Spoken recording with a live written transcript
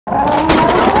Hello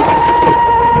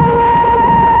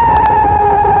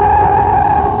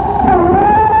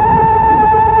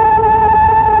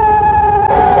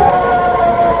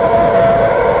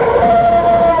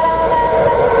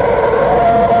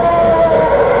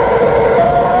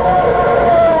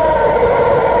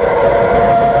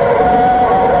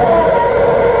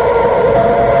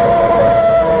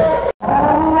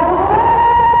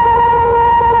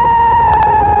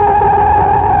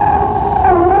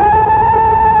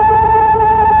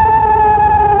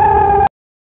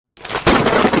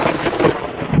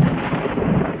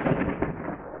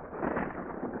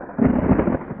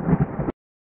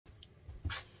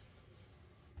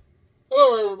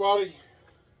everybody.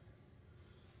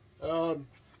 Of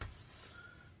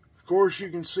course you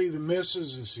can see the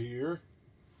missus is here.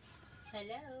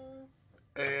 Hello.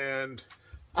 And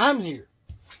I'm here.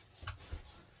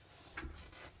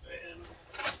 And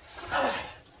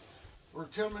we're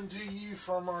coming to you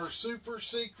from our super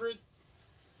secret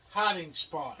hiding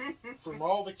spot from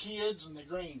all the kids and the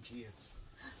grandkids.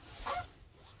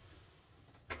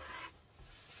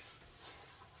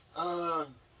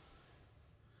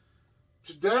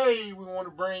 Today we want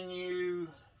to bring you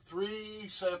 3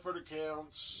 separate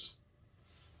accounts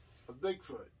of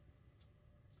Bigfoot.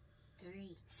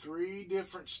 3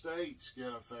 different states get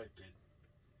affected.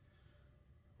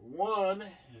 One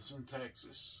is in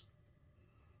Texas.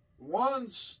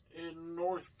 One's in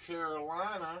North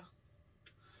Carolina.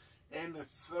 And the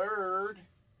third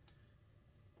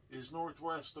is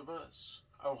northwest of us,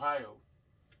 Ohio.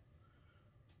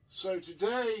 So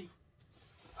today,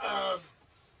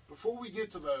 before we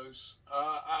get to those,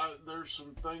 there's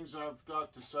some things I've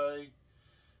got to say,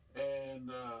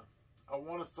 and I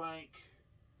want to thank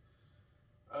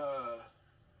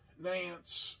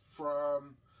Nance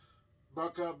from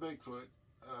Buckeye Bigfoot.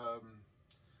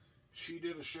 She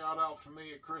did a shout out for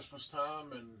me at Christmas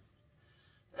time, and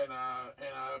I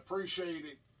appreciate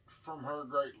it from her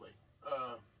greatly.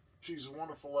 She's a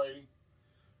wonderful lady.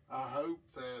 I hope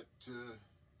that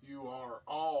you are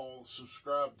all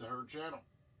subscribed to her channel.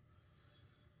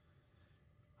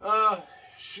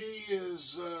 She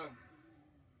is,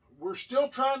 we're still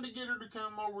trying to get her to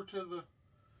come over to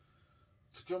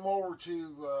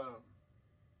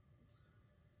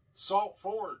Salt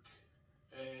Fork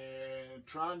and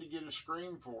trying to get a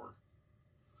screen for her.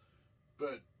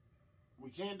 But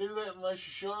we can't do that unless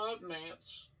you show up,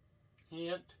 Nance.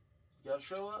 Hint, you gotta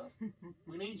show up.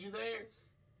 We need you there.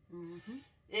 Mm-hmm.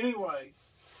 Anyway,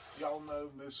 y'all know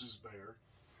Mrs. Bear.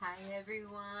 Hi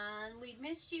everyone. We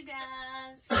missed you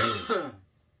guys.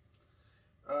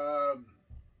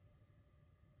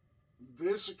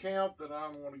 This account that I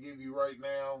want to give you right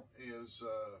now is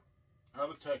out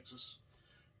of Texas,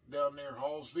 down near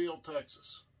Hallsville,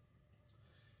 Texas.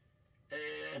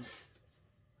 And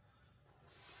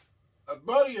a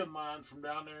buddy of mine from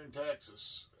down there in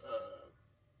Texas,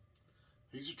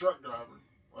 he's a truck driver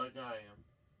like I am.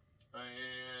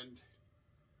 And,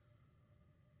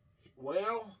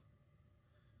 well,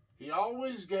 he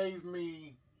always gave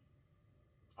me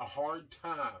a hard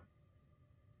time.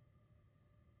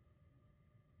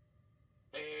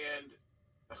 And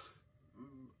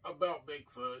about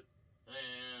Bigfoot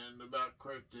and about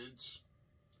cryptids.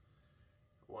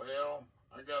 Well,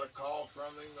 I got a call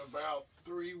from him about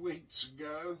 3 weeks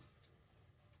ago.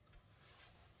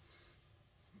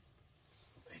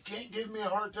 He can't give me a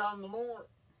hard time no more.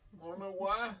 Want to know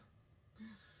why?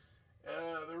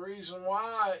 The reason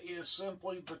why is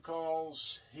simply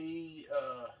because he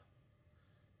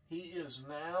is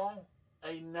now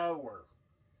a knower.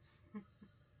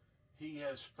 He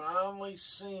has finally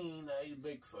seen a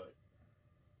Bigfoot.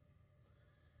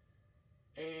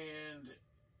 And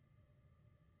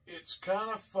it's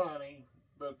kind of funny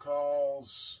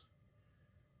because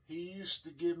he used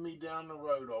to give me down the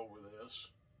road over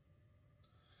this.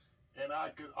 And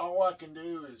all I can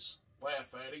do is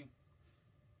laugh at him.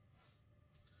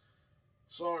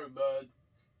 Sorry, bud.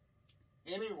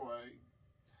 Anyway,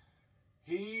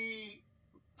 he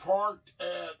parked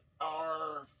at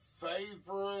our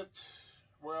favorite,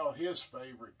 well, his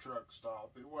favorite truck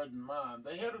stop. It wasn't mine.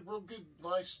 They had a real good,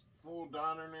 nice little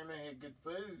diner in there, and they had good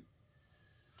food.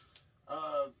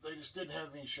 They just didn't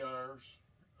have any showers.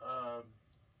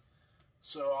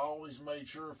 So I always made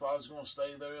sure if I was going to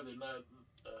stay there, that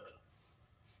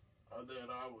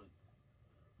I would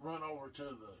run over to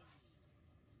the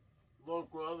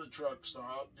local other truck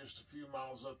stop just a few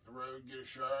miles up the road, get a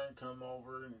shower, and come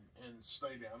over and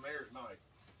stay down there at night.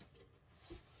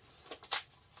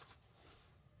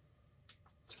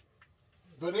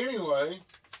 But anyway,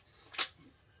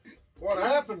 what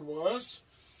happened was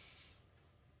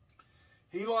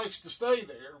he likes to stay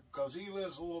there because he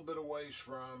lives a little bit away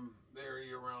from the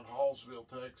area around Hallsville,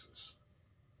 Texas.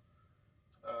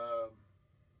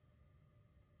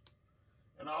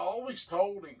 And I always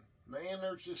told him, man,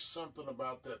 there's just something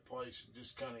about that place that's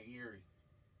just kind of eerie.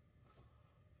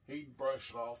 He'd brush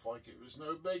it off like it was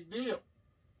no big deal.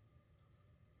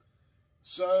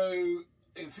 So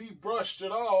if he brushed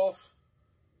it off,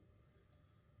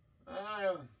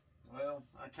 well,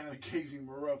 I kind of gave him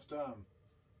a rough time.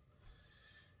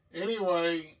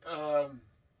 Anyway,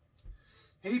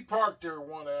 he parked there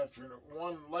one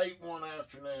late one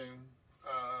afternoon,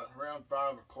 around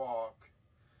 5 o'clock,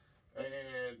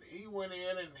 and he went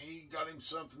in and he got him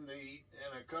something to eat,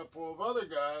 and a couple of other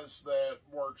guys that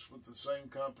works with the same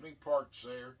company parked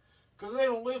there, because they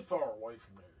don't live far away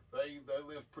from there. They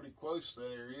live pretty close to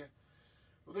that area,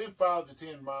 within 5 to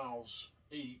 10 miles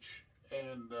each,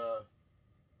 and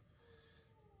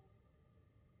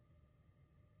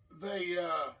they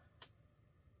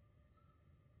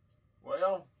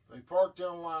parked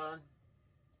in line,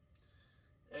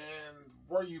 and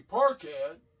where you park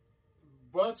at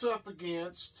butts up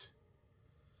against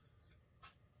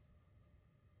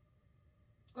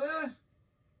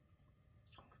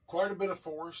quite a bit of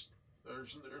forest.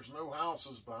 There's no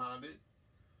houses behind it.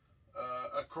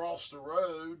 Across the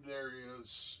road there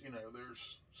is,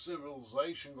 there's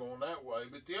civilization going that way,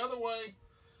 but the other way,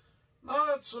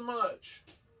 not so much.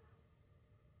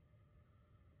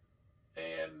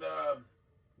 And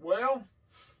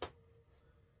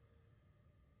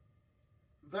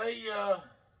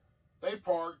they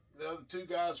parked. The other two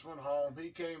guys went home. He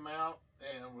came out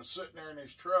and was sitting there in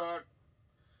his truck,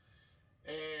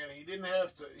 and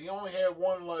he only had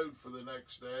one load for the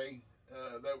next day.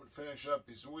 That would finish up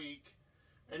his week,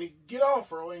 and he could get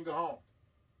off early and go home.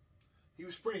 He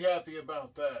was pretty happy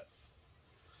about that.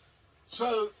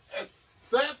 So at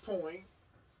that point,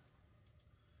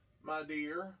 my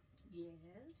dear, yes,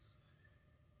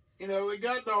 it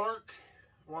got dark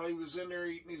while he was in there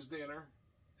eating his dinner,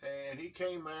 and he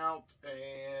came out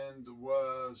and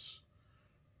was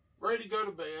ready to go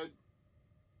to bed,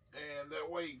 and that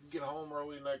way he could get home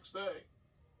early the next day.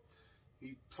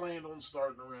 He planned on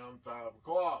starting around 5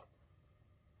 o'clock.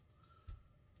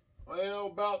 Well,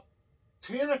 about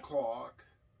 10 o'clock,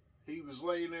 he was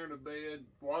laying there in the bed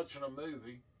watching a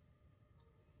movie,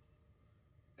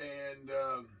 and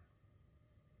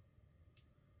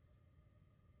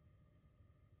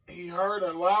he heard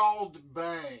a loud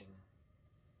bang.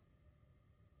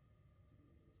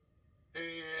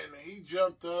 And he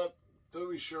jumped up,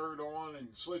 threw his shirt on, and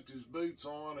slipped his boots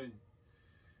on, and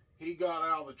he got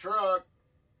out of the truck,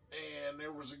 and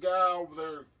there was a guy over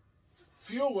there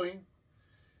fueling,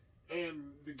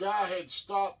 and the guy had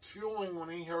stopped fueling when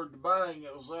he heard the bang.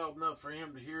 It was loud enough for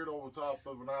him to hear it over the top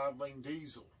of an idling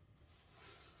diesel.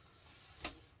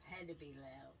 Had to be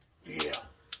loud. Yeah.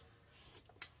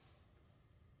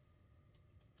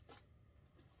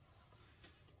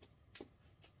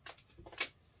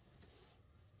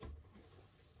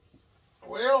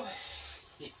 Well,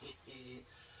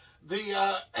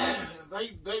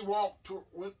 they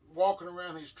went walking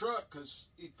around his truck because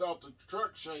he thought the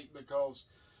truck shaked because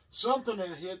something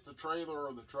had hit the trailer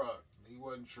of the truck. He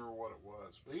wasn't sure what it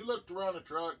was, but he looked around the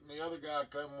truck, and the other guy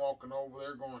come walking over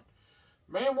there going,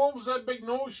 "Man, what was that big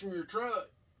noise from your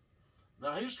truck?"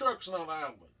 Now his truck's not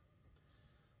idling.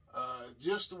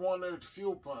 Just the one there at the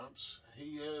fuel pumps.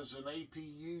 He has an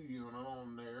APU unit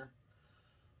on there.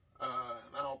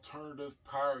 An alternative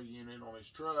power unit on his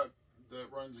truck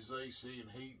that runs his AC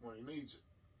and heat when he needs it.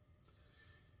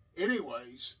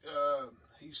 Anyways,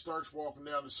 he starts walking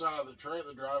down the side of the trailer,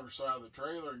 the driver's side of the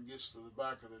trailer, and gets to the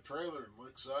back of the trailer and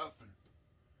looks up, and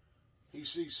he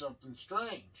sees something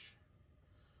strange.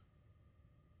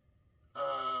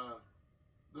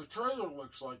 The trailer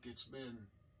looks like it's been,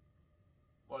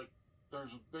 like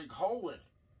there's a big hole in it.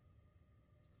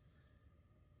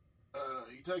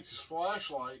 He takes his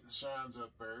flashlight and shines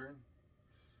up there, and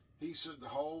he said the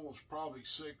hole was probably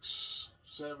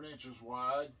 6-7 inches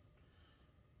wide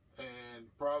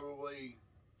and probably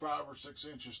 5 or 6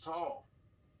 inches tall.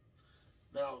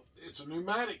 Now, it's a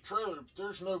pneumatic trailer, but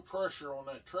there's no pressure on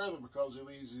that trailer because he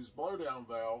leaves his blowdown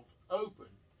valve open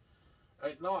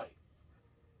at night.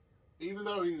 Even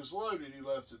though he was loaded, he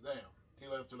left it down. He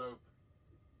left it open,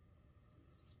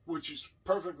 which is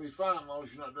perfectly fine as long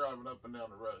as you're not driving up and down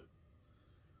the road.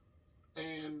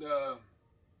 And,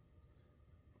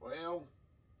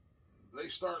 they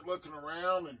start looking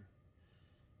around, and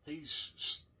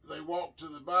they walk to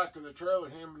the back of the trailer,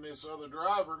 him and this other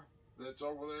driver that's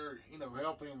over there,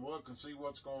 helping him look and see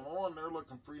what's going on. They're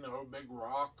looking for, a big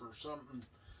rock or something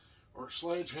or a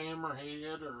sledgehammer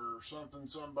hit or something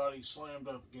somebody slammed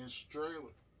up against the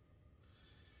trailer.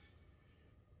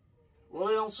 Well,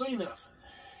 they don't see nothing.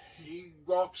 He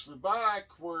walks to the back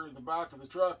where the back of the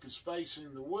truck is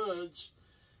facing the woods,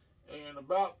 and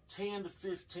about 10 to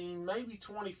 15, maybe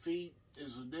 20 feet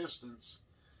is the distance,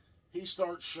 he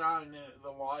starts shining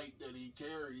the light that he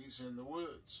carries in the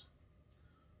woods.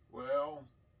 Well,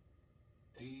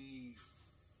 he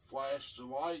flashed the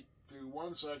light through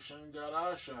one section and got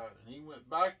eye shot, and he went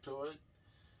back to it,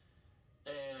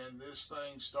 and this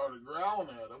thing started growling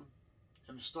at him,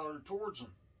 and it started towards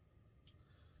him.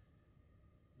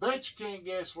 Bet you can't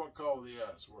guess what color the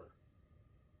eyes were.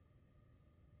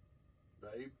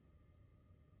 Babe?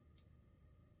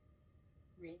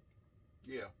 Red.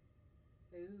 Yeah.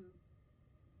 Ooh.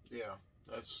 Yeah,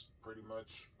 that's pretty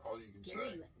much all you can Scary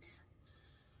say. ones.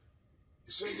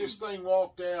 You see, this thing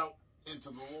walked out into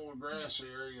the little grass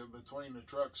area between the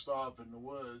truck stop and the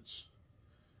woods,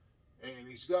 and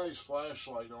he's got his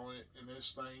flashlight on it, and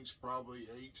this thing's probably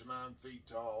 8 to 9 feet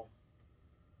tall.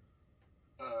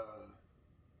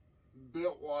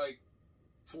 Built like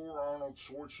 4 Arnold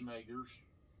Schwarzeneggers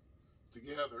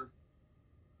together.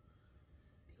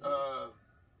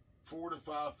 4 to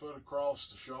 5 foot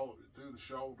across the shoulder, through the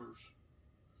shoulders.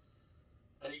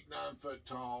 8, 9 foot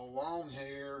tall, long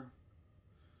hair,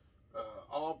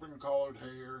 auburn colored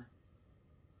hair,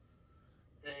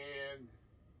 and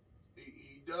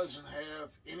he doesn't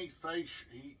have any face.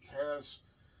 He has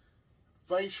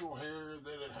facial hair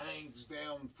that it hangs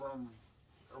down from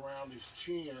around his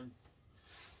chin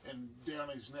and down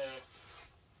his neck,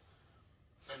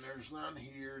 and there's none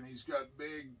here, and he's got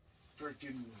big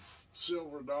freaking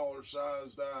silver dollar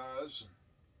sized eyes,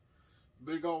 and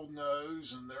big old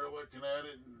nose, and they're looking at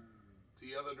it, and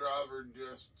the other driver,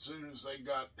 just as soon as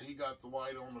he got the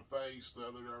light on the face, the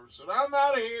other driver said, "I'm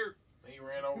out of here." He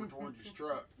ran over towards his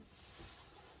truck.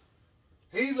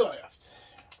 He left.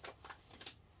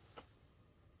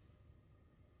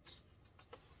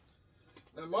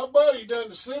 And my buddy done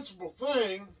the sensible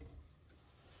thing,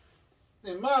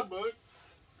 in my book.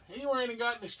 He ran and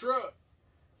got in his truck.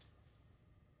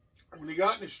 When he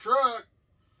got in his truck,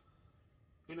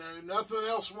 you know, nothing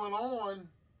else went on.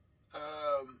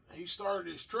 He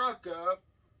started his truck up,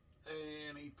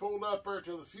 and he pulled up there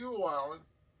to the fuel island,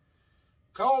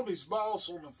 called his boss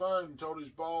on the phone and told his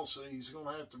boss that he's going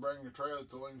to have to bring the trailer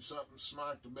to him. Something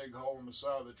smacked a big hole in the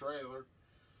side of the trailer,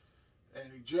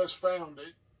 and he just found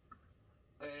it.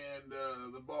 And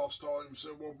the boss told him,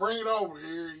 said, "Well, bring it over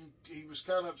here." He was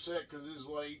kind of upset because it was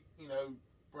late, you know,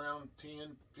 around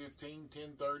 10:15,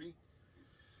 10:30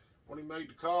 when he made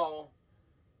the call.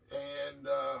 And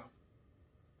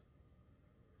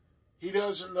he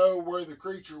doesn't know where the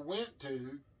creature went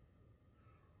to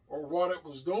or what it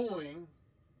was doing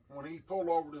when he pulled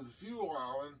over to the fuel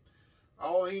island.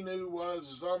 All he knew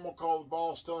was, I'm going to call the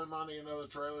boss, tell him I need another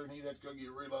trailer, and he'd have to go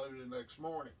get reloaded the next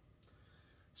morning.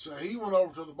 So he went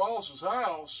over to the boss's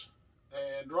house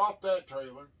and dropped that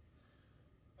trailer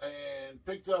and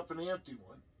picked up an empty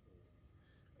one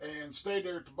and stayed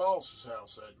there at the boss's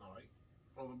house that night.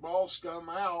 Well, the boss come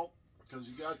out because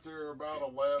he got there about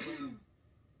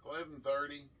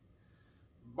 11:30.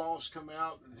 The boss come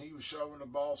out and he was showing the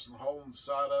boss the hole in the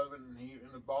side of it,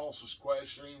 and the boss was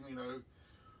questioning him,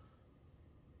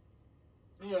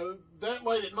 you know, that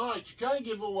late at night you kind of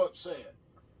get a little upset.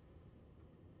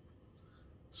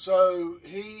 So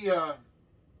he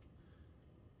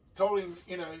told him,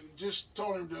 just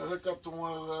told him to hook up to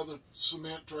one of the other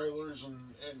cement trailers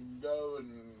and go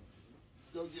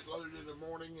get loaded in the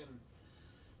morning and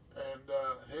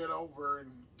head over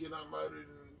and get unloaded,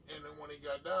 and then when he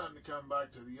got done to come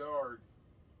back to the yard,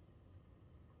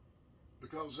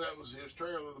 because that was his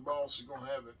trailer. The boss is going to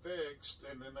have it fixed,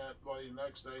 and then that way the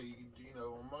next day,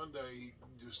 on Monday, he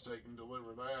could just take and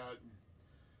deliver that,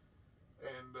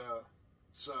 and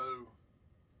so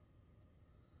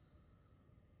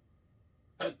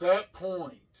at that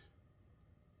point,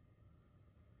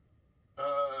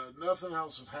 nothing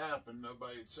else had happened.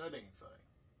 Nobody had said anything.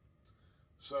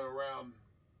 So around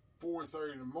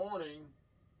 4:30 in the morning,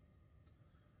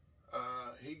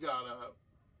 he got up,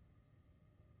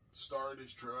 started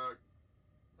his truck,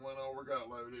 went over, got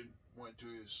loaded, went to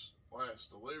his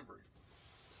last delivery.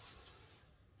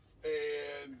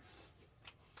 And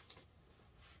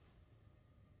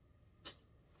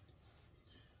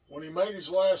when he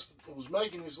was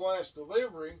making his last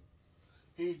delivery,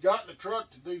 he'd gotten the truck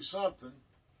to do something.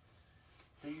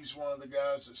 He's one of the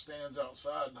guys that stands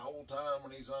outside the whole time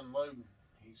when he's unloading.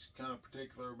 He's kind of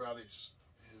particular about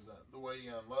the way he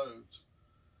unloads.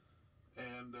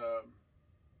 And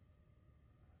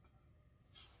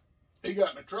he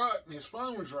got in the truck and his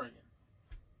phone was ringing.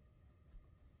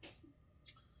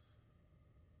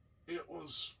 it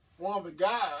was one of the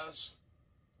guys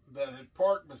that had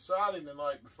parked beside him the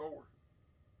night before.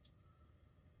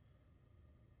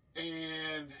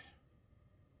 And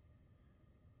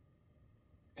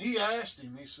he asked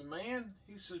him, he said, man,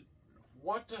 he said,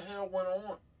 what the hell went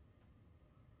on?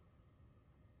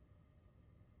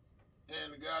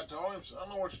 And the guy told him, I don't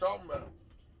know what you're talking about.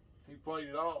 He played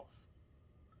it off.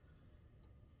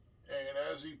 And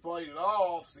as he played it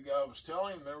off, the guy was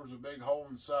telling him there was a big hole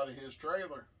in the side of his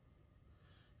trailer.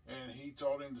 And he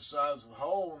told him the size of the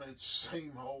hole, and it's the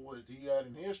same hole that he had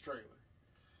in his trailer.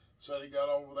 So he got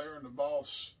over there, and the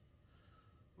boss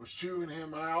was chewing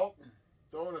him out and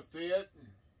throwing a fit, and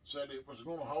said it was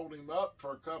going to hold him up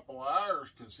for a couple of hours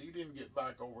because he didn't get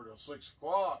back over till 6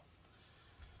 o'clock.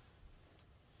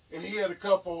 And he had a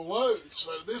couple of loads,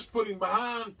 so this put him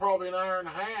behind probably an hour and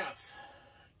a half,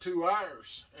 2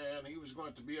 hours, and he was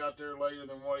going to be out there later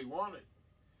than what he wanted.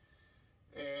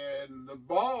 And the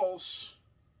boss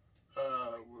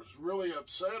was really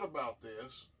upset about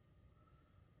this,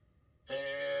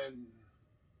 and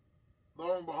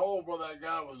lo and behold, while that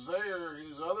guy was there,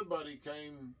 his other buddy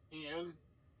came in,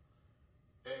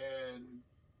 and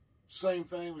same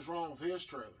thing was wrong with his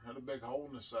trailer. Had a big hole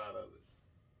in the side of it.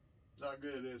 Not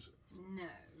good, is it? No,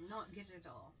 not good at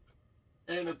all.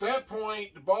 And at that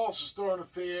point, the boss is throwing a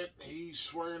fit. He's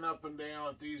swearing up and down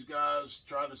that these guys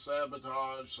tried to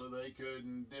sabotage so they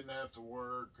didn't have to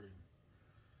work. And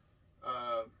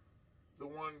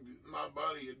my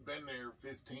buddy had been there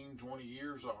 15, 20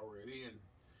 years already, and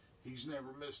he's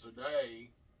never missed a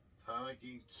day. I think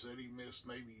he said he missed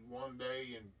maybe one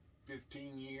day in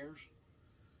 15 years.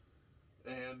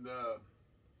 And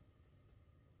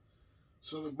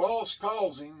so the boss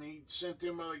calls him. He sent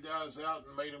them other guys out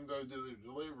and made them go do the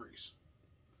deliveries.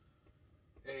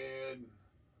 And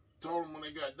told them when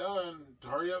they got done to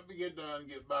hurry up and get done and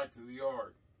get back to the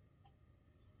yard.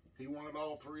 He wanted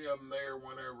all three of them there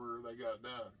whenever they got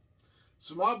done.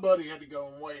 So my buddy had to go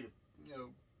and wait,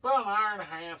 about an hour and a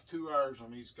half, 2 hours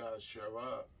on these guys show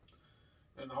up.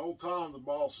 And the whole time the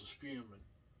boss is fuming.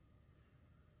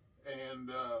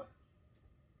 And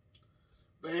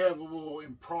they have a little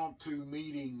impromptu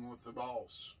meeting with the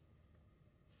boss.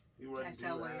 He wasn't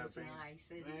That's too always happy. nice,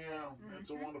 isn't it? Yeah, it's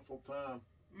a wonderful time.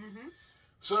 Mm-hmm.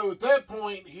 So at that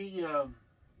point,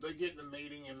 they get in a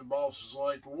meeting, and the boss is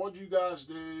like, well, what'd you guys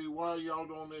do? Why are y'all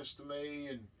doing this to me?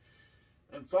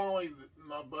 And finally,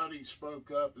 my buddy spoke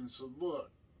up and said,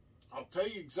 look, I'll tell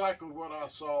you exactly what I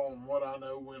saw and what I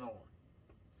know went on.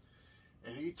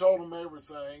 And he told them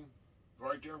everything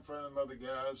right there in front of the other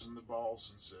guys and the boss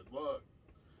and said, look,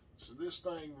 so this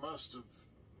thing must have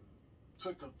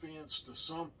took offense to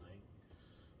something.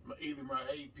 Either my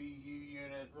APU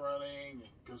unit running,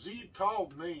 because he had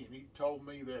called me and he told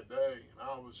me that day, and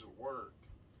I was at work.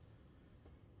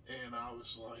 And I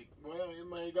was like, well, it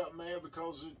may have got mad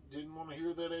because it didn't want to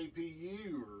hear that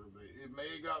APU, or it may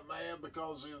have got mad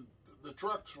because the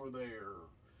trucks were there.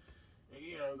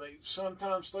 They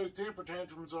sometimes throw temper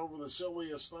tantrums over the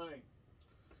silliest thing.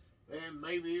 And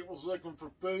maybe it was looking for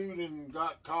food and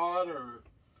got caught, or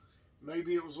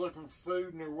maybe it was looking for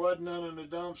food and there wasn't none in the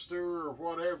dumpster, or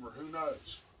whatever. Who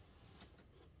knows?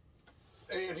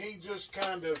 And he just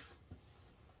kind of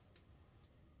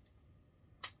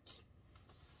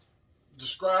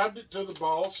described it to the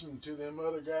boss and to them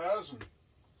other guys,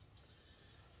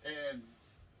 and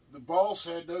the boss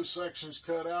had those sections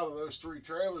cut out of those three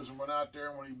trailers and went out there,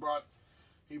 and when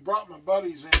he brought my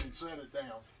buddies in and set it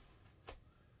down.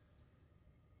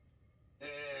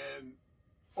 And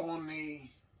on the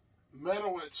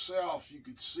metal itself, you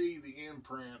could see the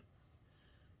imprint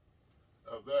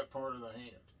of that part of the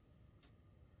hand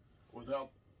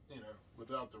without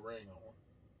the ring on.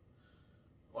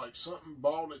 Like something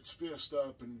balled its fist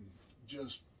up and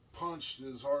just punched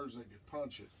it as hard as they could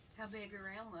punch it. How big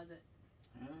around was it?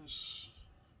 It's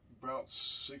about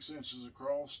 6 inches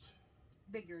across.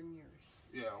 Bigger than yours.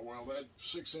 Yeah, well, that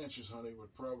 6 inches, honey,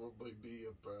 would probably be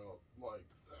about like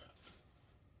that.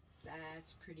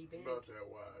 That's pretty big. About that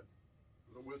wide.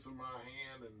 The width of my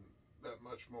hand and that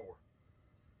much more.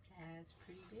 That's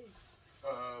pretty big.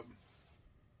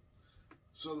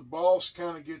 So the boss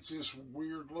kind of gets this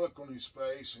weird look on his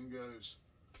face and goes,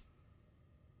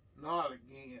 not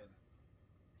again.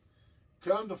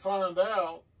 Come to find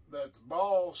out that the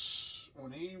boss,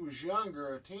 when he was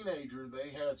younger, a teenager, they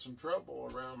had some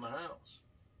trouble around the house.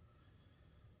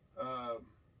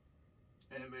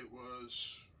 And it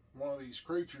was one of these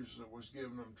creatures that was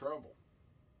giving them trouble.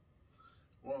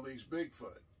 One of these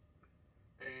Bigfoot.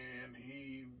 And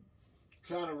he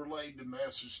kind of relayed the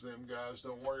message to them guys,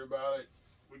 don't worry about it.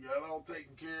 We got it all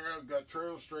taken care of, got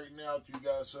trails straightened out, you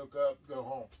guys hook up, go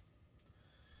home.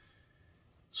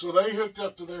 So they hooked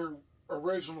up to their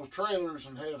original trailers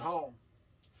and headed home.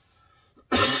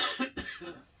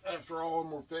 After all of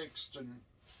them were fixed and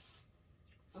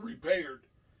repaired.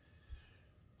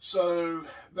 So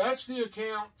that's the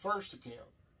first account.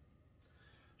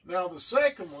 Now the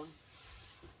second one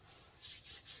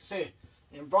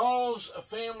involves a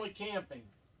family camping.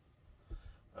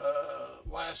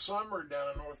 Last summer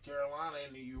down in North Carolina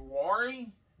in the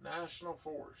Uwharrie National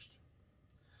Forest.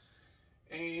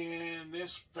 And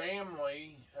this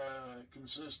family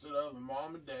consisted of a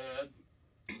mom and dad,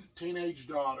 teenage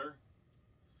daughter,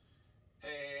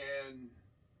 and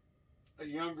a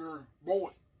younger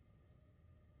boy.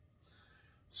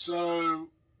 So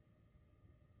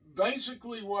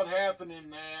basically what happened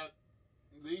in that,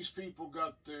 these people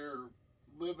got their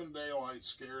living daylight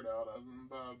scared out of them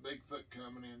by Bigfoot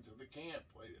coming into the camp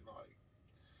late at night.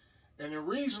 And the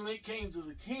reason they came to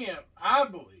the camp, I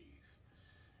believe,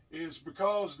 is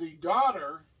because the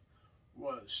daughter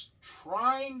was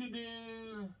trying to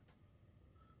do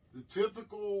the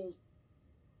typical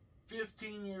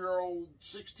 15-year-old,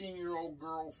 16-year-old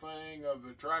girl thing of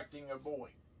attracting a boy.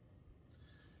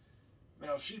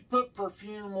 Now, she put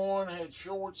perfume on, had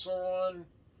shorts on,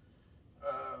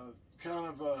 kind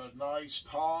of a nice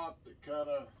top that kind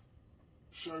of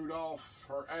showed off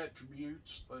her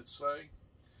attributes, let's say.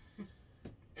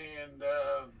 And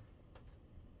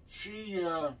she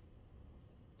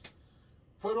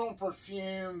put on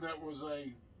perfume that was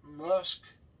a musk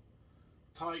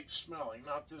type smelling,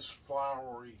 not this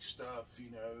flowery stuff, you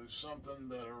know, something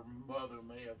that her mother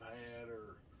may have had,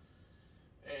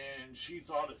 and she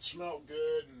thought it smelled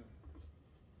good. And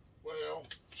well,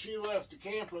 she left the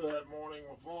camper that morning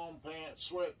with long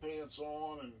pants, sweatpants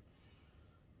on, and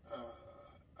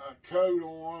a coat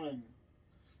on,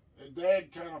 and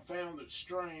Dad kind of found it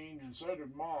strange, and so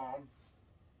did Mom.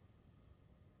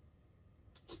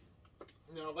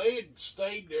 Now, they had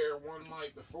stayed there one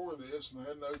night before this and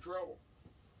had no trouble.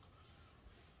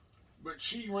 But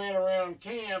she ran around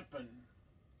camp, and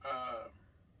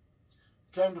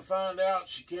come to find out,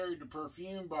 she carried the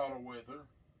perfume bottle with her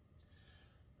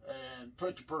and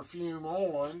put the perfume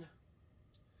on.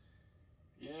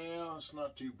 Yeah, it's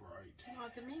not too bright.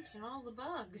 Not to mention all the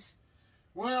bugs.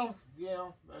 Well,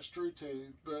 yeah, that's true too.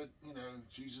 But, you know,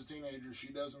 she's a teenager. She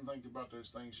doesn't think about those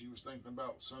things. She was thinking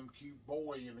about some cute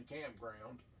boy in the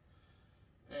campground.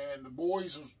 And the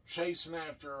boys was chasing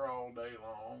after her all day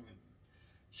long. And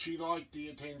she liked the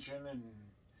attention.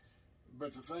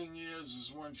 But the thing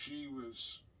is when she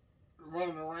was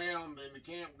running around in the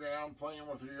campground playing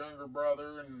with her younger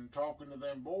brother and talking to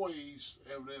them boys,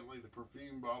 evidently the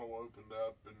perfume bottle opened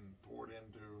up and poured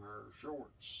into her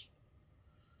shorts.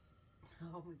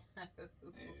 Oh, no.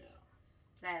 Yeah.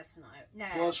 That's not... No.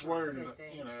 Plus wearing it,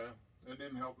 you know, it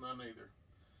didn't help none either.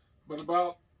 But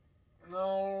about,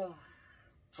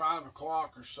 5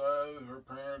 o'clock or so, her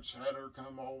parents had her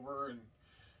come over and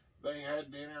they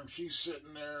had dinner, and she's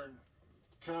sitting there and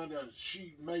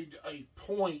she made a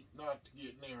point not to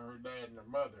get near her dad and her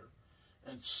mother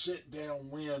and sit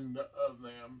downwind of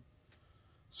them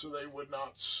so they would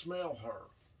not smell her.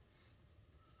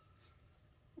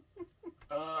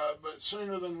 But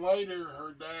sooner than later,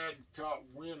 her dad caught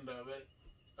wind of it,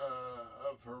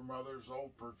 of her mother's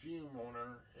old perfume on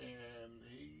her, and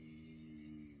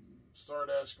he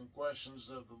started asking questions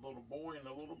of the little boy, and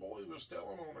the little boy was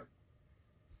telling on her.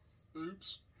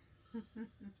 Oops.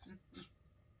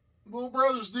 Little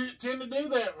brothers tend to do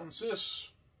that when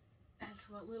sis. That's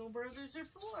what little brothers are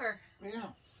for.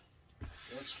 Yeah.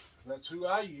 That's who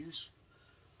I use.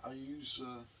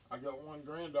 I got one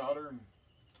granddaughter, and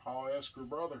I'll ask her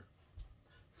brother.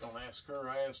 Don't ask her,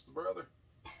 I ask the brother.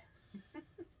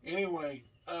 Anyway,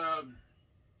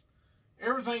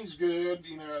 everything's good.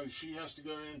 You know, she has to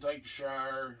go in and take a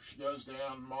shower. She goes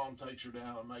down, Mom takes her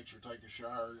down and makes her take a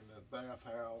shower in the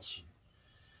bathhouse.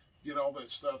 Get all that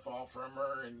stuff off from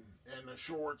her, and the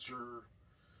shorts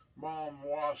Mom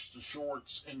washed the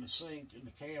shorts in the sink in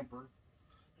the camper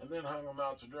and then hung them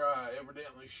out to dry.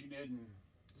 Evidently, she didn't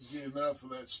get enough of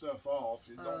that stuff off.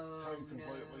 It don't come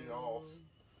completely off.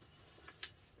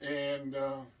 And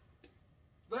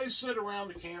they sit around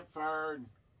the campfire, and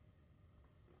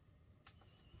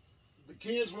the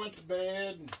kids went to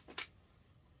bed,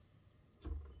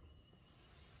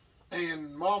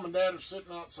 and Mom and Dad are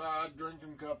sitting outside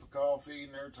drinking a cup of coffee,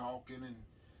 and they're talking, and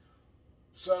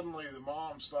suddenly the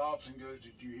mom stops and goes,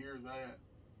 "Did you hear that?"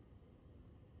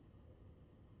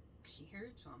 She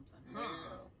heard something.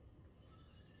 Yeah.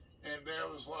 And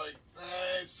Dad was like,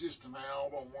 it's just an owl,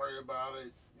 don't worry about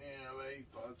it. They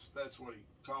thought that's what he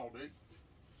called it.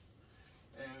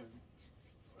 And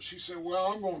she said,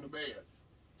 well, I'm going to bed.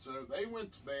 So they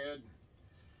went to bed.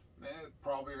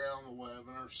 probably around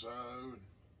 11 or so. And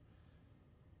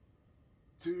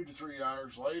 2 to 3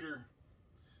 hours later,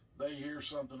 they hear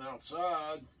something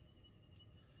outside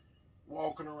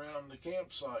walking around the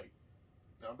campsite.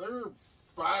 Now, they're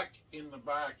back in the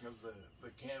back of the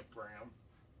campground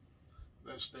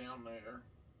that's down there.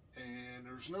 And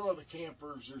there's no other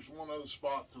campers. There's one other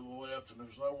spot to the left, and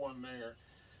there's no one there.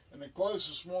 And the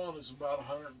closest one is about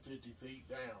 150 feet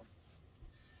down.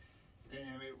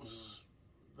 And it was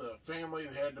the family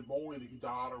that had the boy the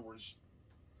daughter was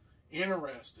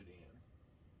interested in.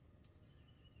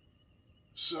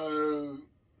 So,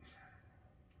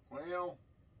 well,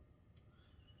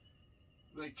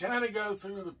 they kind of go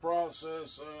through the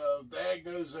process of Dad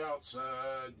goes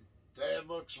outside, Dad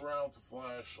looks around with the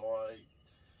flashlight,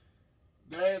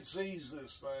 Dad sees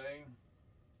this thing,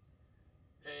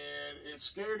 and it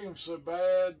scared him so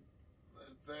bad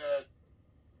that,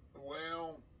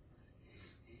 well,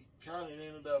 he kind of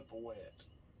ended up wet.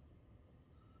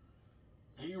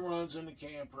 He runs in the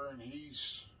camper, and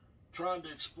he's trying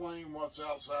to explain what's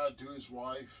outside to his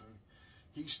wife, and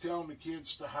he's telling the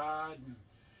kids to hide, and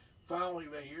finally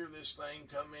they hear this thing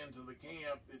come into the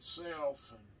camp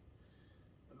itself,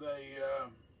 and they,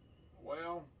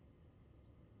 well,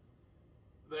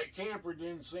 that camper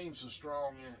didn't seem so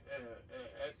strong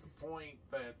at the point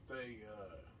that they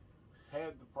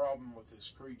had the problem with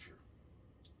this creature.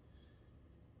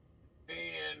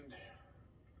 And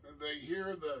they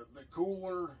hear the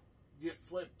cooler get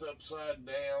flipped upside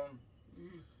down.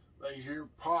 They hear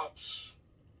pops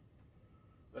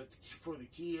for the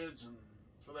kids and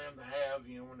for them to have,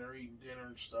 you know, when they're eating dinner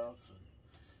and stuff.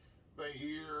 And they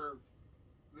hear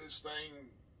this thing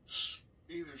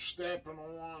either stepping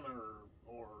on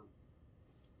or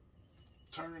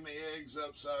turning the eggs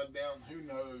upside down. Who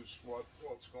knows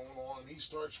what's going on. He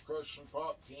starts crushing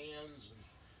pop cans,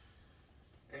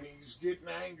 and he's getting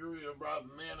angry by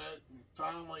the minute. And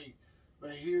finally,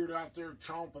 they hear it out there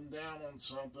chomping down on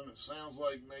something. It sounds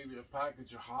like maybe a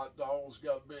package of hot dogs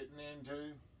got bitten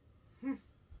into.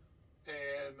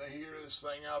 And they hear this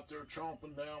thing out there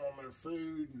chomping down on their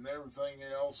food and everything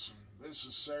else. And this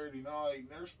is Saturday night, and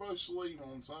they're supposed to leave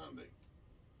on Sunday.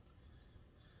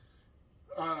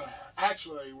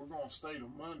 Actually, they were going to stay till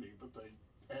Monday, but they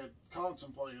had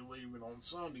contemplated leaving on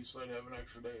Sunday so they'd have an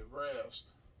extra day of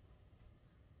rest.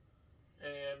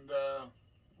 And,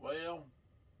 well,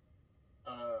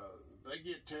 they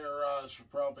get terrorized for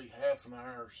probably half an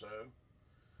hour or so.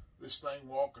 This thing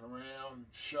walking around,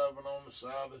 shoving on the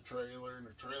side of the trailer, and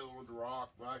the trailer would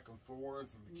rock back and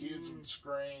forth, and the kids would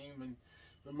scream, and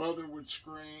the mother would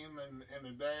scream, and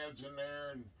the dad's in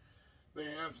there, and they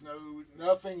have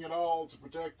nothing at all to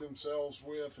protect themselves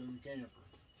with in the camper.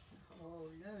 Oh,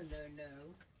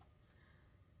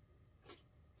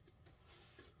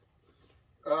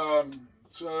 no.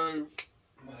 So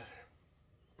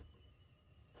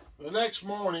the next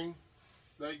morning,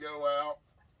 they go out.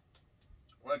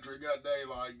 After it got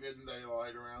daylight, good and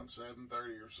daylight, around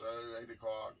 7:30 or so, 8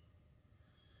 o'clock,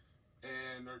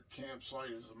 and their campsite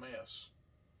is a mess.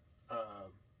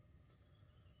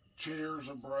 Chairs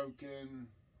are broken,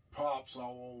 pops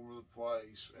all over the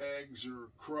place, eggs are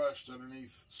crushed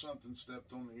underneath, something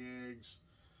stepped on the eggs.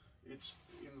 It's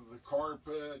in the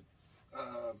carpet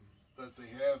that they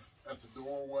have at the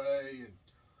doorway, and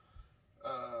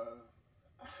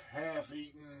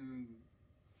half-eaten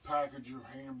package of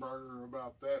hamburger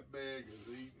about that big is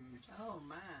eaten. Oh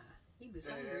my, he was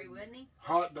hungry, wasn't he?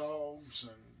 Hot dogs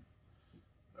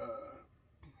and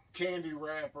candy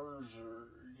wrappers,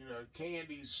 or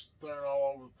candies thrown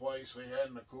all over the place. They had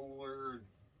in the cooler. And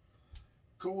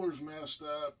cooler's messed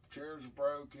up, chairs are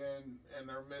broken, and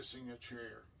they're missing a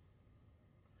chair.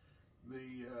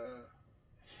 The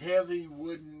heavy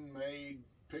wooden made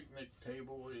picnic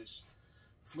table is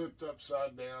flipped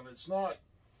upside down. It's not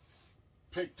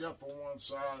picked up on one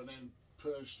side and then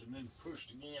pushed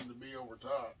again to be over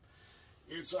top.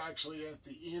 It's actually at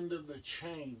the end of the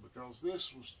chain, because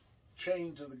this was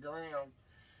chained to the ground.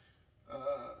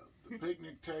 The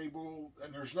picnic table,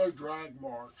 and there's no drag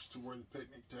marks to where the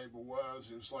picnic table was.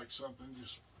 It was like something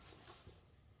just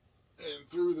and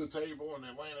through the table, and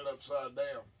it landed upside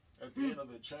down at the end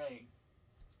of the chain.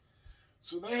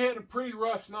 So they had a pretty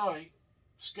rough night.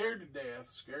 Scared to death,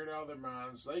 scared out of their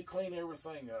minds. They clean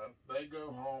everything up. They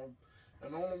go home.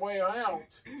 And on the way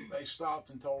out, they stopped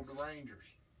and told the rangers.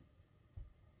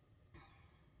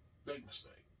 Big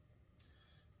mistake.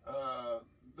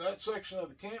 That section of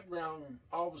the campground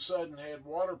all of a sudden had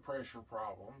water pressure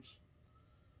problems.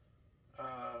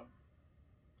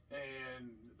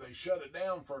 And they shut it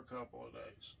down for a couple of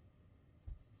days.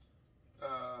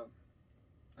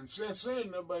 And since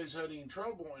then, nobody's had any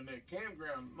trouble in that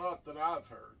campground, not that I've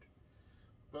heard.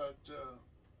 But,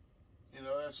 you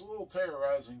know, that's a little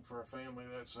terrorizing for a family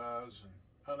that size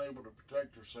and unable to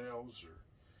protect themselves or,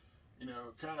 you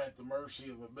know, kind of at the mercy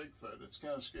of a Bigfoot. It's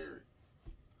kind of scary.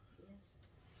 Yes.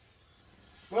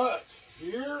 But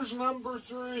here's number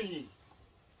 3.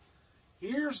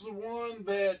 Here's the one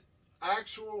that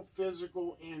actual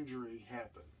physical injury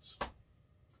happens.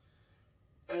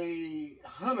 A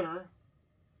hunter,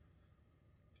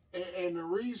 and the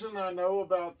reason I know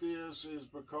about this is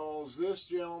because this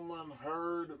gentleman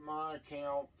heard my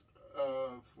account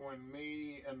of when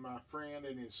me and my friend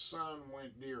and his son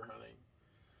went deer hunting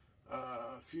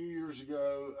a few years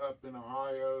ago up in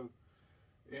Ohio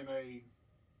in a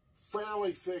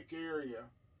fairly thick area.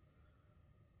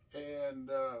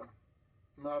 And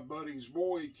my buddy's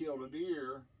boy killed a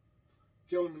deer,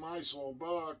 killed him a nice little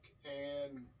buck,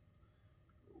 and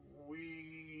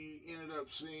we ended up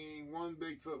seeing one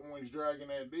Bigfoot when he was dragging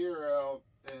that deer out,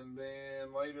 and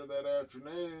then later that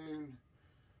afternoon,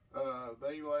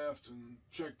 they left and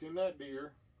checked in that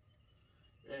deer,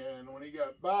 and when he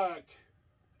got back,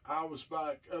 I was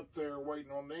back up there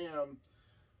waiting on them,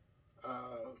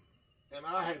 and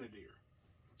I had a deer,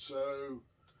 so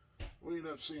we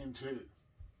ended up seeing 2.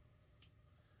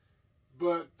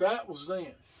 But that was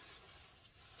then.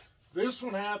 This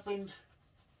one happened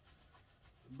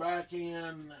back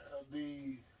in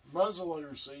the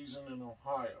muzzleloader season in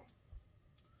Ohio.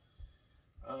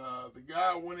 The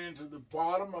guy went into the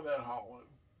bottom of that hollow.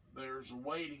 There's a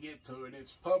way to get to it.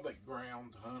 It's public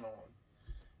ground to hunt on.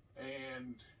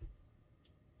 And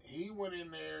he went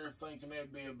in there thinking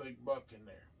there'd be a big buck in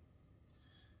there.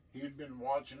 He'd been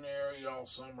watching the area all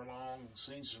summer long,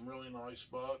 seen some really nice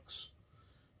bucks.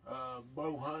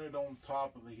 Bow hunted on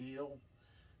top of the hill.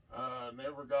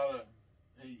 Never got a...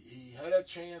 He had a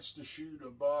chance to shoot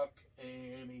a buck,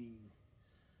 and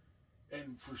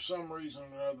for some reason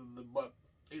or another, the buck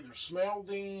either smelled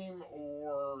him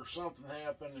or something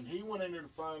happened, and he went in there to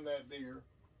find that deer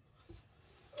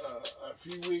a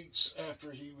few weeks after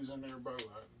he was in there bow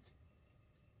hunting.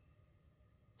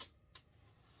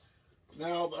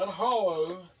 Now, that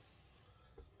hollow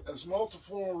has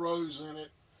multiple rows in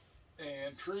it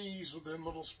and trees with them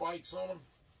little spikes on them.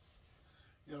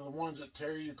 You know, the ones that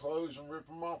tear your clothes and rip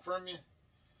them off from you.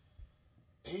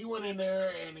 He went in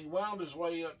there and he wound his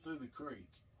way up through the creek.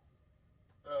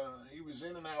 He was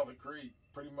in and out of the creek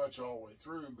pretty much all the way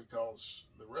through because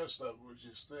the rest of it was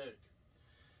just thick.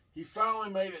 He finally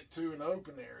made it to an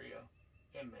open area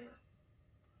in there.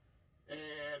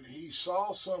 And he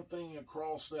saw something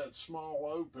across that small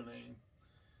opening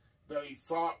that he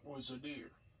thought was a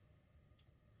deer.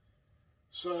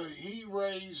 So he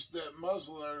raised that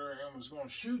muzzleloader and was going to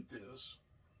shoot this.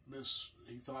 This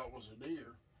he thought was a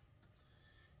deer.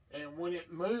 And when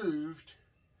it moved,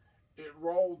 it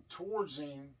rolled towards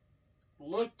him,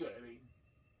 looked at him,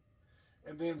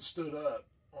 and then stood up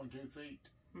on 2 feet.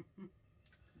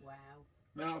 Wow.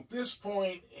 Now at this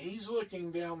point, he's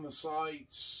looking down the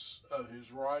sights of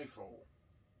his rifle,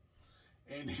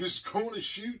 and he's going to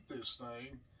shoot this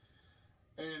thing.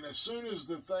 And as soon as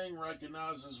the thing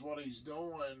recognizes what he's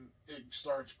doing, it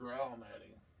starts growling at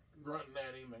him, grunting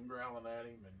at him and growling at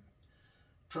him and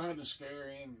trying to scare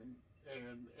him.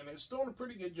 And it's doing a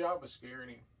pretty good job of scaring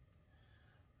him.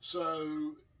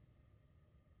 So,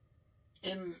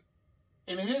 in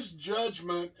his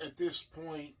judgment at this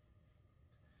point,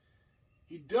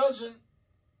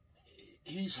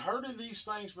 he's heard of these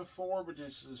things before, but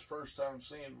this is his first time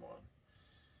seeing one.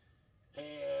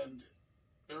 And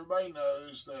everybody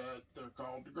knows that they're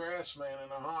called the Grassman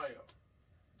in Ohio.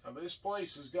 Now, this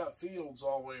place has got fields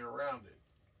all the way around it.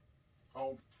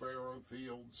 Old farrow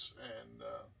fields and,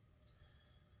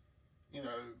 you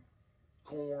know,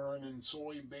 corn and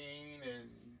soybean and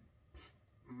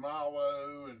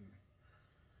mallow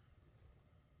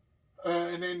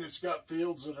and then it's got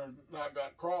fields that are not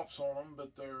got crops on them,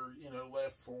 but they're, you know,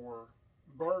 left for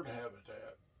bird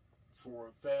habitat,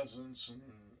 for pheasants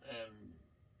and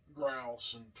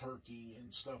grouse and turkey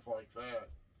and stuff like that.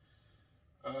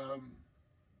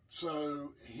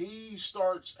 So he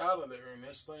starts out of there and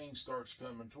this thing starts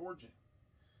coming towards him.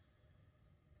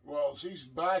 Well, as he's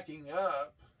backing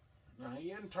up, now he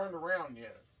hadn't turned around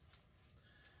yet.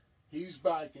 He's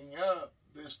backing up,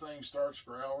 this thing starts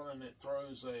growling and it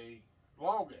throws a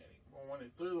log at him. Well, when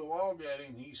it threw the log at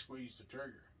him, he squeezed the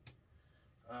trigger.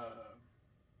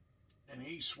 And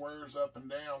he swears up and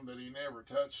down that he never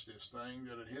touched this thing,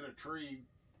 that it hit a tree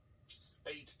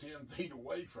 8 to 10 feet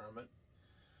away from it.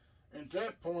 And at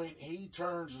that point, he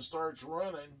turns and starts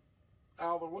running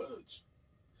out of the woods.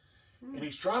 And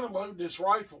he's trying to load this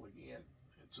rifle again.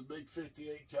 It's a big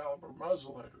 58 caliber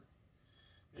muzzleloader.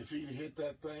 If he'd hit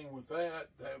that thing with that,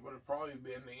 that would have probably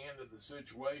been the end of the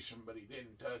situation, but he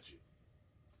didn't touch it.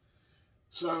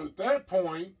 So at that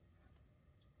point,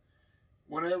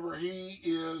 whenever he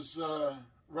is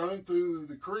running through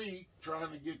the creek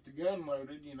trying to get the gun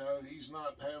loaded, you know, he's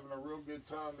not having a real good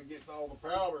time of getting all the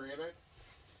powder in it.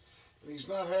 And he's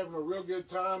not having a real good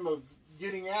time of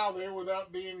getting out of there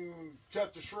without being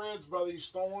cut to shreds by these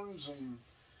thorns and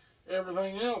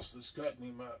everything else that's cutting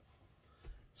him up.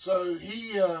 So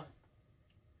he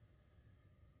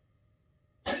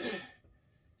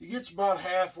he gets about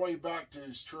halfway back to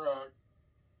his truck,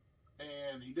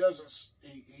 and he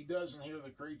doesn't hear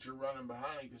the creature running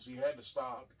behind him because he had to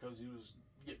stop because he was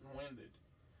getting winded.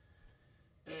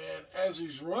 And as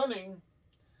he's running,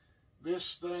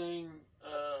 this thing,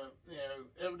 you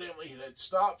know, evidently it had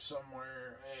stopped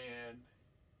somewhere, and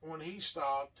when he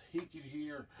stopped, he could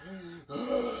hear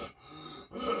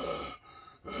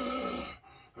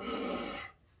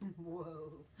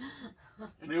Whoa.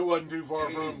 and it wasn't too far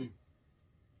from him.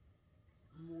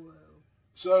 Whoa.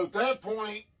 So at that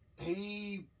point,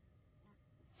 he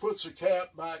puts a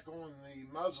cap back on the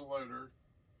muzzleloader,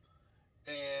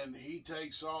 and he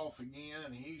takes off again,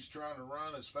 and he's trying to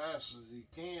run as fast as he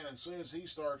can. And as soon as he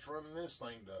starts running, this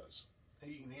thing does.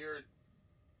 He can hear it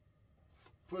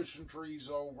pushing trees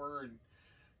over and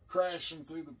crashing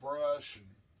through the brush,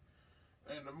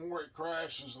 and the more it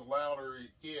crashes, the louder it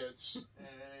gets, and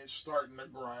it's starting to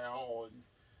growl.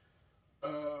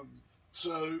 And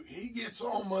so he gets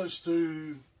almost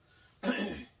to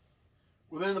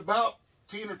within about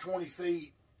 10 or 20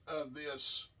 feet of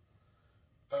this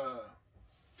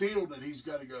field that he's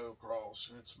got to go across.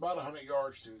 And it's about 100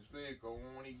 yards to his vehicle.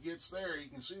 And when he gets there, you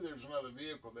can see there's another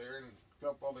vehicle there and a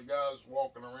couple other guys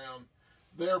walking around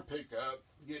their pickup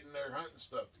getting their hunting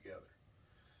stuff together.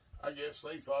 I guess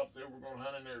they thought they were going to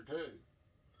hunt in there too.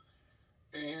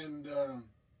 And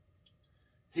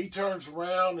he turns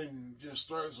around and just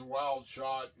throws a wild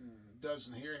shot and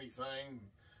doesn't hear anything.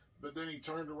 But then he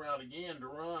turned around again to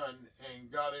run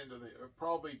and got into the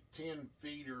probably 10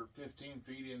 feet or 15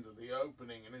 feet into the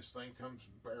opening, and this thing comes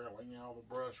barreling out of the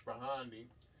brush behind him,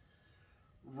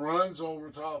 runs over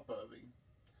top of him.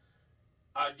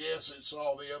 I guess it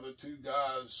saw the other two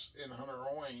guys in Hunter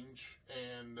Orange,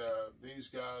 and these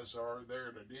guys are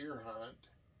there to deer hunt,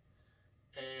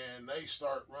 and they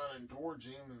start running towards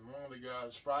him, and one of the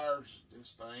guys fires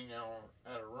this thing out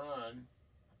at a run.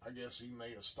 I guess he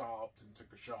may have stopped and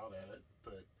took a shot at it,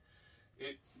 but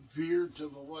it veered to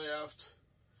the left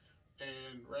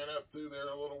and ran up through there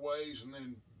a little ways and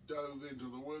then dove into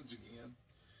the woods again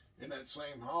in that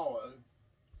same hollow.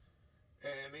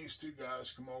 And these two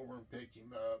guys come over and pick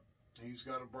him up. He's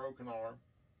got a broken arm.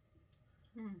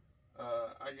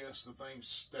 I guess the thing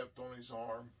stepped on his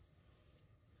arm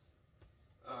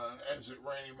as it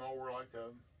ran him over like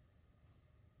a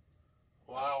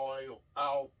Lyle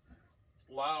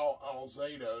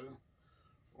Alzado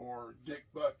or Dick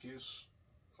Butkus,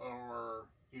 or,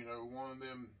 you know, one of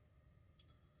them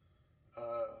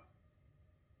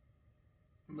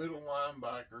middle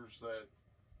linebackers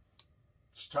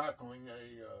that's tackling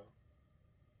a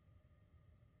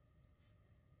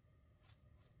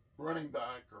running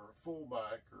back or a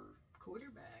fullback or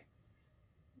Quarterback.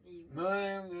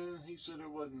 no, he said it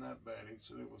wasn't that bad. He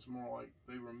said it was more like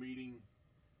they were meeting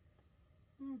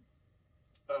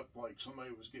up like somebody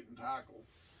was getting tackled.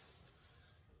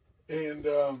 And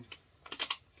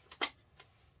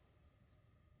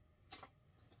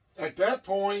at that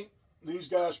point, these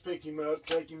guys pick him up,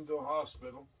 take him to the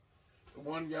hospital. The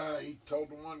one guy, he told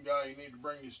the one guy he needed to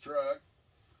bring his truck.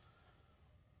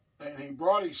 And he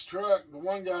brought his truck. The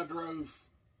one guy drove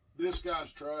this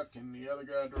guy's truck, and the other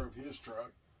guy drove his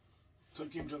truck.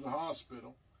 Took him to the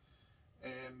hospital.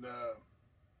 And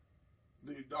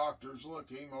the doctors look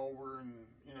him over, and,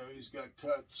 you know, he's got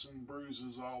cuts and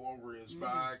bruises all over his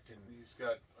back, and he's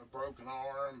got a broken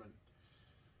arm.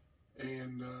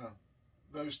 And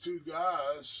those two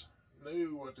guys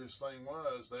knew what this thing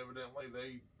was. Evidently,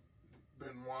 they'd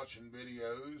been watching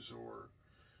videos, or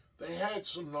they had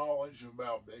some knowledge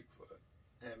about Bigfoot.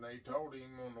 And they told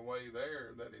him on the way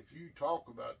there that if you talk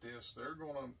about this, they're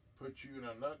going to put you in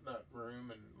a nut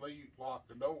room and lock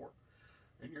the door.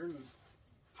 And you're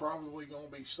probably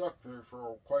going to be stuck there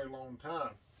for quite a long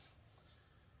time.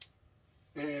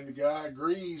 And the guy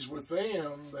agrees with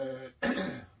them that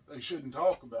they shouldn't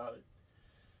talk about it.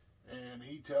 And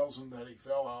he tells them that he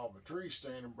fell out of a tree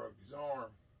stand and broke his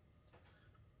arm.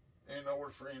 And in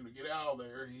order for him to get out of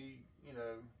there, he, you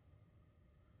know,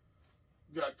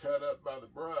 got cut up by the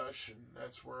brush, and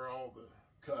that's where all the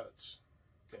cuts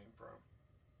came from.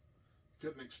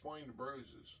 couldn't explain the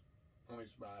bruises on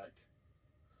his back,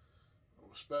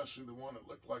 especially the one that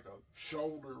looked like a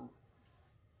shoulder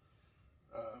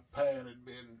pad had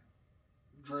been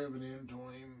driven into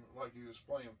him like he was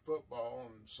playing football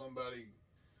and somebody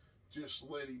just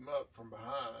lit him up from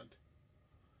behind.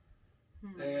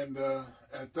 And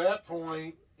at that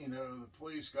point, you know, the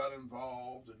police got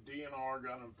involved and DNR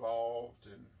got involved,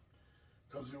 and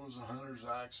because it was a hunter's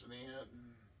accident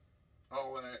and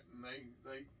all that, and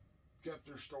they kept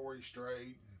their story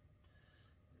straight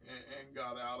and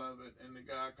got out of it. And the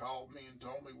guy called me and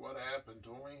told me what happened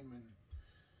to him, and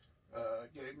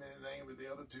gave me the name of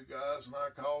the other two guys, and I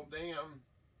called them.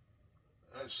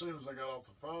 As soon as I got off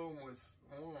the phone with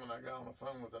one, I got on the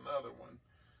phone with another one,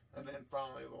 and then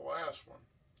finally the last one.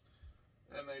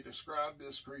 And they described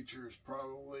this creature as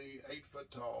probably 8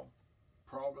 foot tall,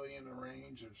 probably in the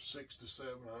range of 600 to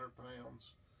 700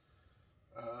 pounds.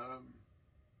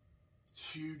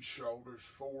 Huge shoulders,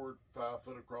 4 to 5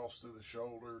 foot across to the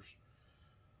shoulders.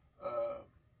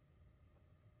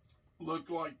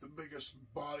 Looked like the biggest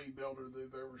bodybuilder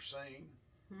they've ever seen.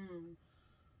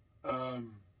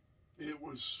 It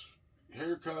was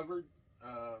hair covered,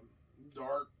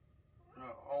 dark,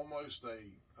 almost a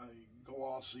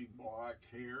glossy black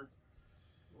hair.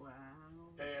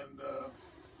 Wow. And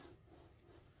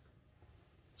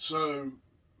so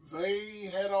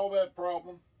they had all that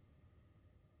problem.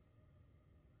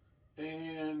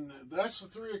 And that's the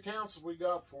 3 accounts that we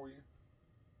got for you.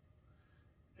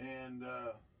 And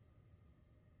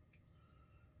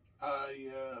I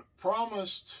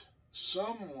promised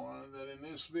someone that in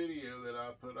this video that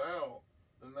I put out,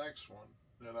 the next one,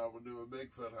 that I would do a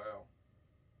Bigfoot howl.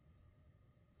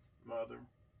 Mother,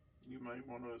 you may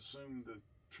want to assume the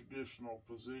traditional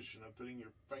position of putting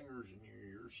your fingers in your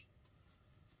ears.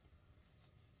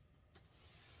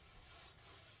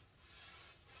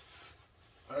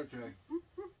 Okay.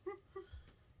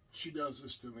 She does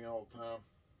this to me all the time.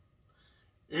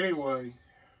 Anyway,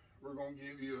 we're going to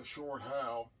give you a short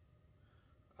howl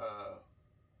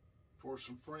for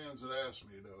some friends that asked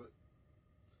me to do it.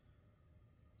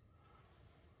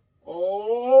 Oh!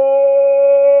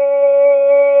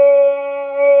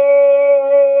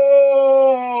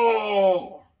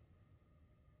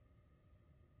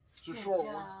 It's a short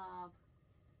one.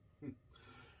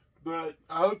 But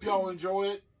I hope y'all enjoy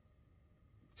it.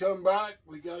 Come back.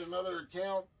 We got another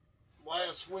account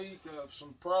last week of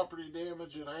some property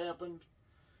damage that happened.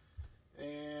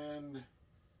 And,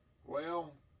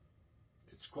 well,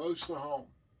 it's close to home.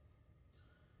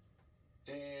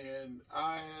 And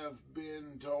I have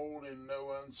been told in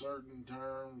no uncertain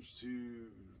terms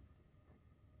to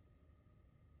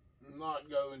not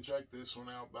go and check this one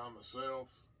out by myself.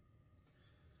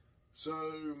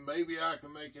 So maybe I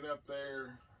can make it up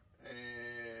there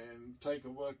and take a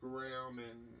look around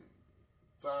and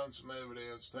find some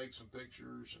evidence, take some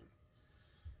pictures.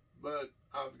 But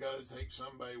I've got to take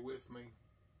somebody with me.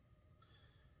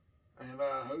 And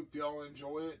I hope y'all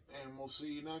enjoy it, and we'll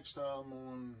see you next time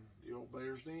on the Old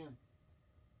Bear's Den.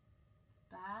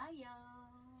 Bye, y'all.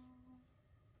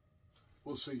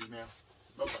 We'll see you now.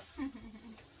 Bye-bye.